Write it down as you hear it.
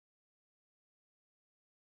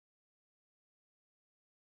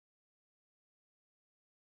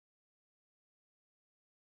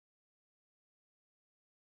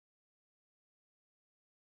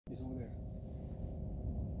He's over there.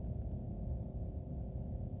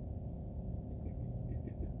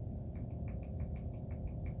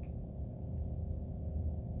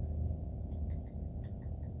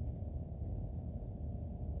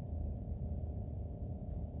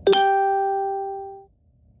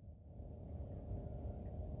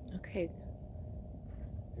 Okay.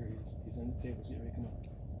 There he is. He's on the table. See, ready? Come on.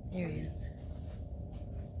 There he is.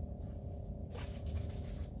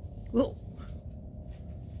 Whoa.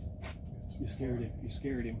 You scared him. You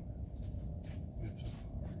scared him.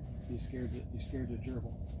 You scared the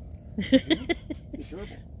gerbil. The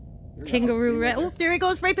gerbil. Kangaroo rat. Oh, there he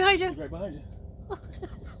goes, right behind you. He's right behind you.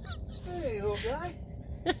 Hey, little guy.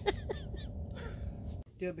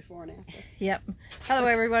 Do it before and after. Yep. Hello,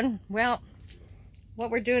 everyone. Well, what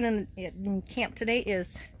we're doing in camp today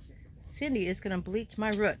is Cindy is going to bleach my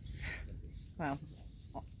roots. Well,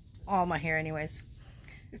 all my hair anyways.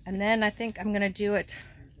 And then I think I'm going to do it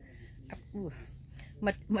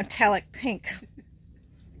metallic pink.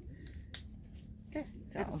 Okay,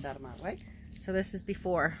 so it's out of my way. So this is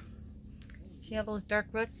before. See all those dark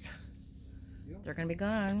roots? They're going to be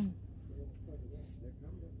gone.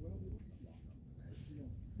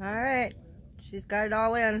 All right. She's got it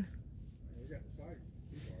all in.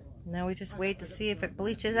 Now we just wait to see if it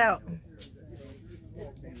bleaches out.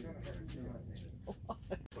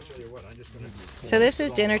 So this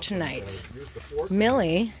is dinner tonight.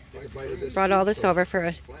 Millie brought all this over for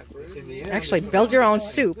us. Actually, build your own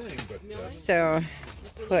soup. So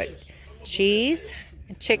put cheese,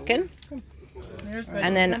 chicken,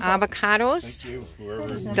 and then avocados.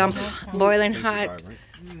 Dump boiling hot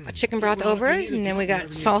chicken broth over it, and then we got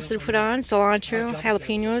salsa to put on, cilantro,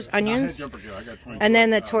 jalapenos, onions, and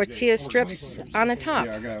then the tortilla strips on the top.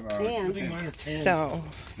 So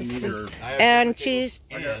this is, and cheese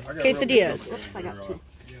quesadillas.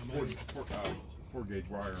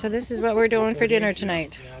 So this is what we're doing for dinner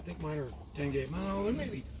tonight. Yeah, I think mine are 10 gauge. No, they're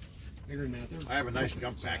maybe bigger than that. I have a nice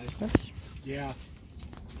jump pack. Oops. Yeah.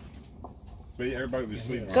 But everybody was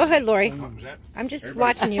sleeping. Go ahead, Lori. I'm just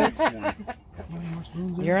watching you.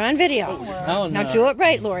 You're on video. Oh, no. Now do it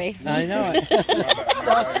right, Lori. I know it.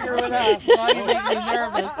 Stop screwing up. Why you make me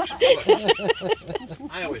nervous?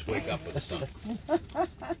 I always wake up with the sun.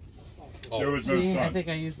 There was no sun. I think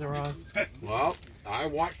I used the wrong. Well, I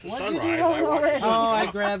watched the What sunrise. did you do I watched the already? sun Oh, come I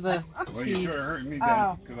up. grabbed the Well, you cheese. sure hurt me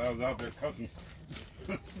then, because I was out there cussing.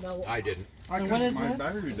 I didn't. I So what cussed is my this?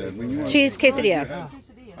 battery dead when you Cheese quesadilla. Quesadilla.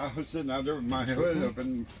 I was sitting out there with my hood up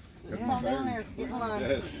and Come on down there, get in line.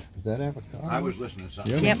 dead. Is that avocado? I was listening to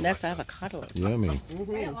something. Yep, that's avocado. Yummy.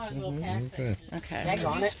 Okay. Okay.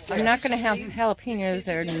 I'm not going to have jalapenos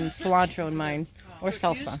or cilantro in mine, or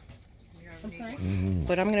salsa.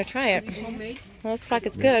 But I'm going to try it. Looks like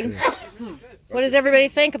it's good. What does everybody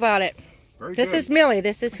think about it? Very This good. is Millie.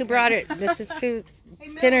 This is who brought it. This is who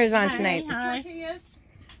dinner is on tonight. Tortillas?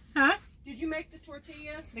 Huh? Did you make the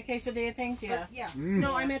tortillas? The quesadilla things, yeah. Yeah.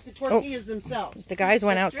 No, I meant the tortillas themselves. The guys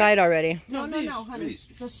went outside already. No, honey.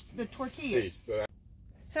 The tortillas.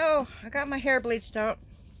 So, I got my hair bleached out.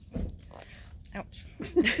 Ouch.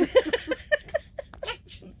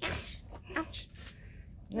 Ouch.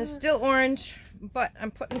 And it's still orange, but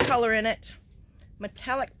I'm putting color in it.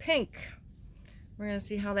 Metallic pink. We're going to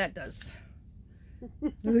see how that does.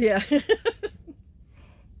 Yeah.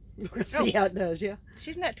 We're going to see how it does, yeah.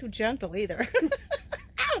 She's not too gentle either.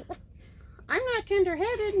 Ow! I'm not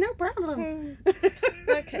tender-headed, no problem.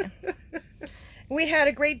 Okay. We had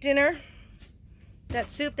a great dinner.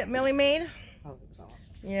 That soup that Millie made. Oh, it was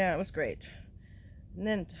awesome. Yeah, it was great. And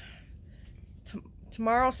then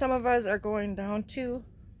tomorrow some of us are going down to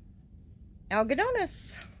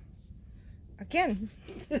Algodones. Again.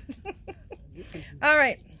 All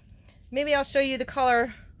right. Maybe I'll show you the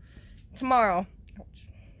color tomorrow.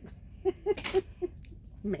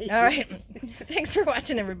 All right. Thanks for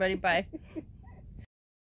watching, everybody. Bye.